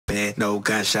No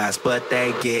gunshots, but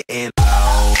they getting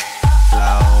low,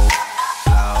 low,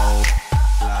 low,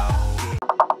 low.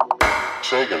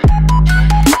 Second.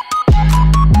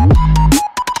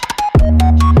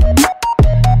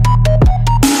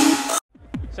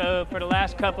 So for the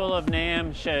last couple of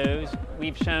NAMM shows,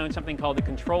 we've shown something called the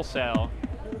control cell.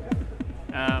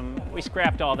 We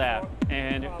scrapped all that,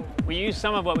 and we used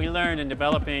some of what we learned in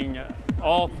developing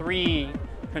all three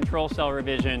control cell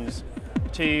revisions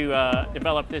to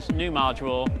develop this new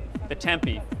module, the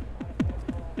Tempi.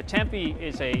 The Tempi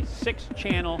is a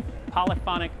 6-channel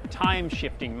polyphonic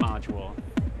time-shifting module.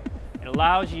 It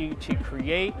allows you to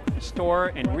create,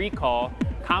 store, and recall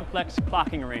complex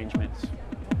clocking arrangements.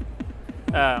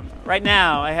 Right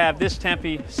now, I have this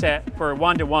Tempi set for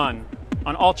 1-to-1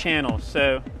 on all channels,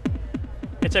 so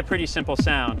it's a pretty simple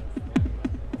sound.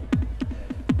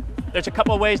 There's a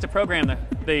couple of ways to program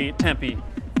the Tempi.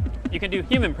 You can do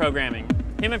human programming.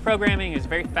 Human programming is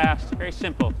very fast, very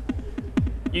simple.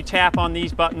 You tap on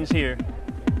these buttons here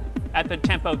at the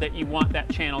tempo that you want that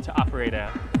channel to operate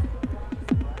at.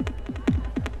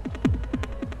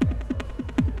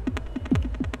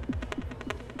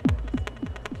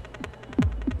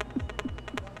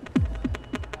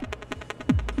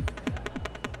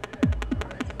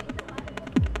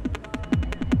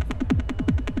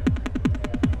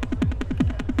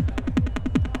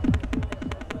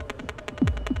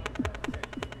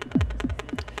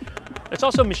 It's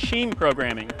also machine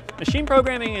programming. Machine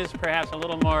programming is perhaps a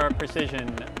little more precision.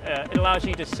 It allows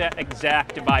you to set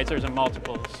exact divisors and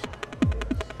multiples.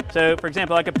 So for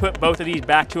example, I could put both of these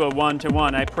back to a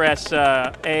 1-to-1. I press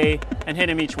A and hit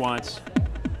them each once.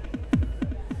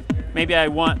 Maybe I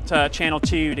want channel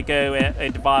 2 to go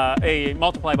a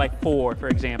multiply by 4, for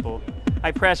example.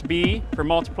 I press B for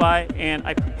multiply, and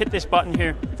I hit this button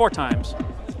here 4 times.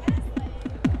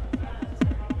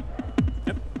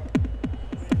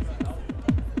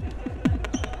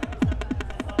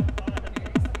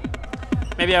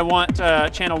 Maybe I want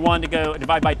channel 1 to go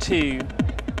divide by 2.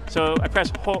 So I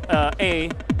press A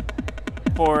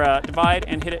for divide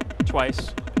and hit it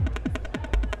twice.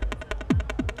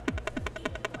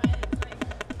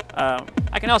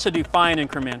 I can also do fine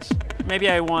increments. Maybe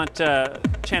I want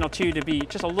channel 2 to be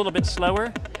just a little bit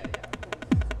slower.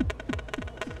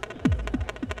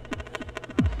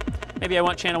 Maybe I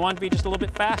want channel 1 to be just a little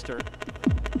bit faster.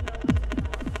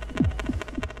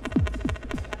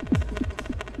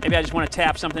 Maybe I just want to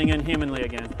tap something inhumanly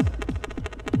again.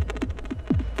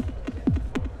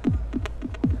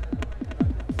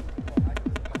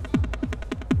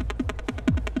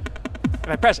 If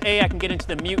I press A, I can get into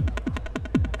the mute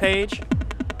page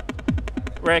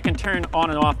where I can turn on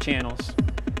and off channels.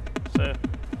 So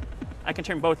I can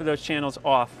turn both of those channels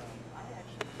off.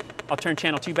 I'll turn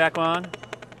channel 2 back on,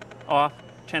 off,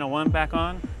 channel 1 back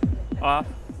on, off,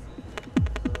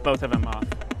 both of them off,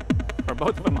 or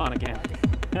both of them on again.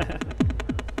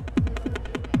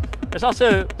 There's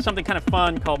also something kind of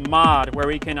fun called mod, where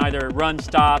we can either run,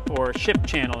 stop, or shift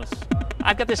channels.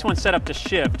 I've got this one set up to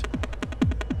shift.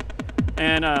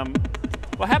 And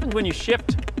what happens when you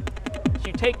shift is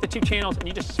you take the 2 channels and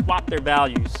you just swap their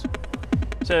values.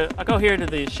 So I'll go here to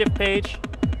the shift page,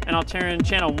 and I'll turn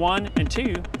channel 1 and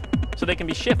 2 so they can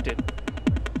be shifted.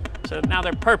 So now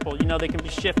they're purple, you know they can be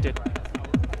shifted.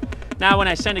 Now when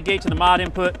I send a gate to the mod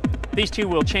input, these 2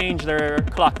 will change their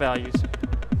clock values.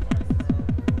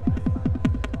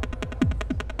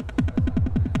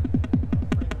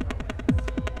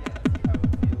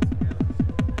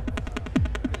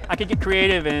 I could get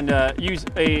creative and use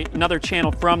another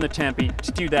channel from the Tempi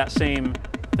to do that same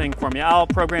thing for me. I'll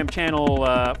program channel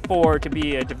 4 to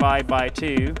be a divide by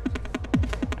 2,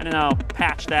 and then I'll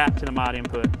patch that to the mod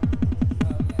input.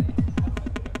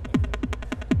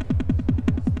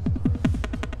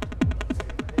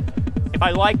 If I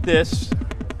like this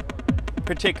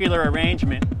particular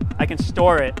arrangement, I can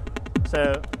store it.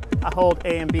 So I hold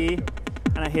A and B,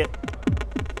 and I hit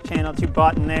channel 2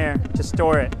 button there to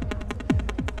store it.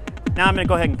 Now I'm going to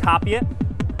go ahead and copy it.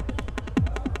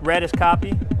 Red is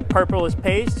copy, purple is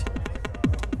paste,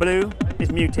 blue is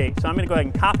mutate. So I'm going to go ahead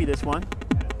and copy this one.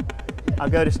 I'll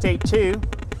go to state 2,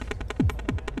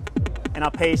 and I'll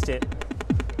paste it.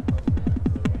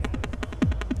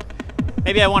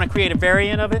 Maybe I want to create a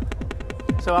variant of it.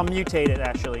 So I'll mutate it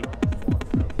actually.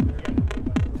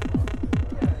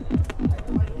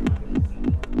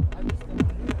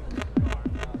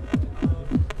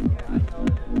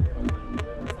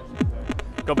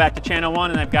 Go back to channel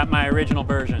 1 and I've got my original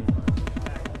version.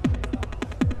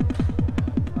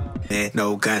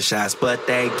 No gunshots, but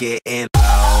they getting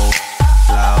low,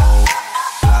 low,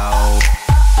 low,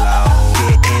 low,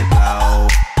 getting low,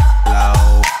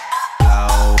 low,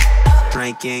 low.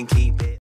 cranking, keep it.